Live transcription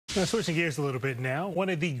Now, switching gears a little bit now, one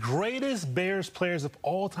of the greatest Bears players of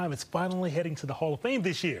all time is finally heading to the Hall of Fame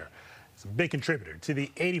this year. It's a big contributor to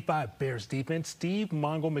the '85 Bears defense, Steve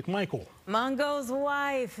Mongo McMichael. Mongo's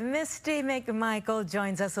wife, Misty McMichael,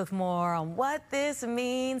 joins us with more on what this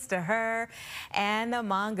means to her and the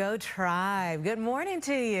Mongo tribe. Good morning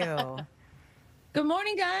to you. Good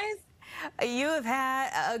morning, guys. You have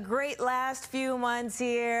had a great last few months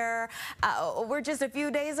here. We're just a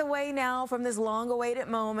few days away now from this long-awaited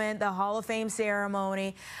moment, the Hall of Fame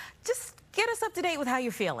ceremony. Just get us up to date with how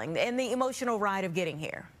you're feeling and the emotional ride of getting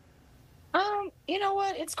here. You know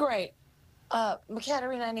what? It's great.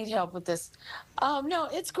 Katerina, I need help with this. No,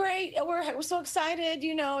 it's great. We're so excited.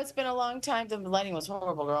 You know, it's been a long time. The lighting was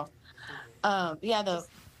horrible, girl. Yeah,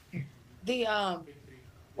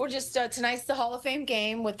 we're just tonight's the Hall of Fame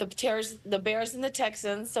game with the Bears and the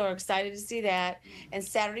Texans, so we're excited to see that. And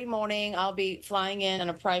Saturday morning, I'll be flying in on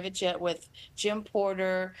a private jet with Jim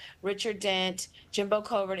Porter, Richard Dent, Jimbo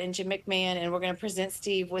Covert, and Jim McMahon, and we're going to present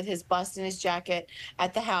Steve with his bust and his jacket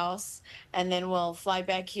at the house, and then we'll fly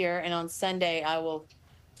back here. And on Sunday, I will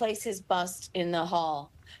place his bust in the hall.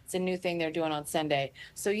 It's a new thing they're doing on Sunday.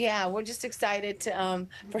 So yeah, we're just excited to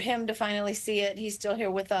for him to finally see it. He's still here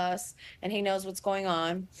with us, and he knows what's going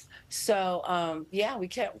on. So yeah, we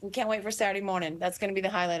can't wait for Saturday morning. That's going to be the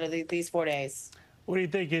highlight of these 4 days. What do you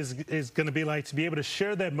think is going to be like to be able to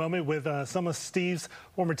share that moment with some of Steve's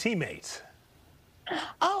former teammates?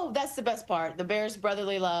 Oh, that's the best part. The Bears'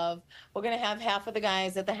 brotherly love. We're going to have half of the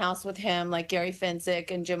guys at the house with him, like Gary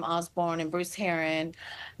Fensick and Jim Osborne and Bruce Herron,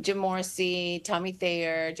 Jim Morrissey, Tommy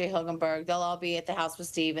Thayer, Jay Hogenberg. They'll all be at the house with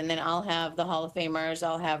Steve. And then I'll have the Hall of Famers.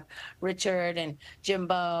 I'll have Richard and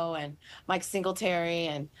Jimbo and Mike Singletary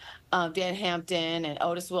and Dan Hampton and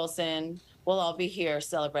Otis Wilson. We'll all be here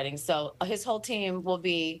celebrating. So his whole team will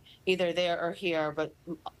be either there or here, but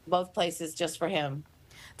both places just for him.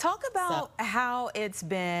 Talk about how it's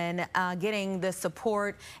been getting the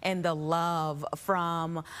support and the love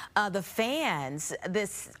from the fans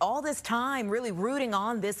all this time, really rooting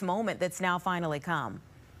on this moment that's now finally come.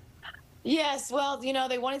 Yes, well, you know,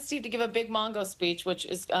 they wanted Steve to give a big Mongo speech, which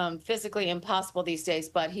is physically impossible these days,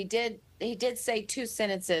 but he did say 2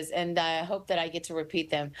 sentences, and I hope that I get to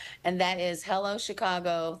repeat them. And that is, hello,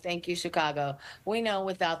 Chicago. Thank you, Chicago. We know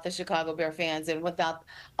without the Chicago Bear fans and without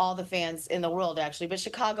all the fans in the world, actually, but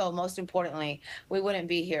Chicago, most importantly, we wouldn't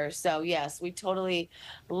be here. So, yes, we totally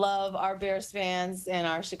love our Bears fans and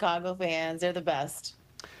our Chicago fans. They're the best.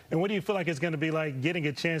 And what do you feel like it's going to be like getting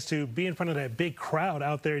a chance to be in front of that big crowd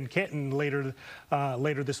out there in Canton later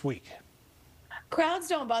this week? Crowds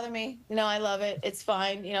don't bother me. You know, I love it. It's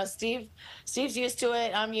fine. You know, Steve's used to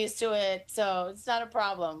it. I'm used to it. So it's not a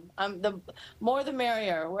problem. The more the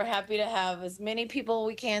merrier. We're happy to have as many people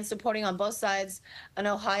we can supporting on both sides in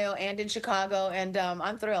Ohio and in Chicago. And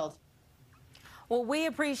I'm thrilled. Well, we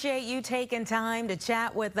appreciate you taking time to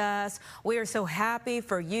chat with us. We are so happy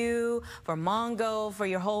for you, for Mongo, for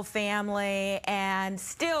your whole family, and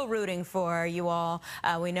still rooting for you all.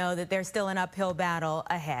 We know that there's still an uphill battle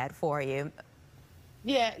ahead for you.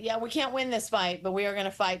 Yeah, we can't win this fight, but we are going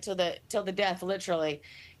to fight till the death, literally.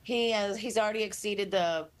 He's already exceeded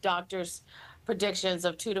the doctor's predictions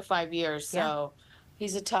of 2 to 5 years, so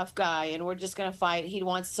he's a tough guy, and we're just going to fight. He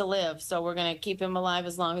wants to live, so we're going to keep him alive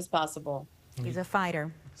as long as possible. He's a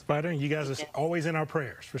fighter. Spider, and you guys are always in our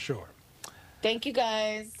prayers, for sure. Thank you,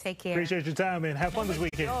 guys. Take care. Appreciate your time, and have fun this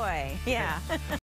weekend. Enjoy. Yeah.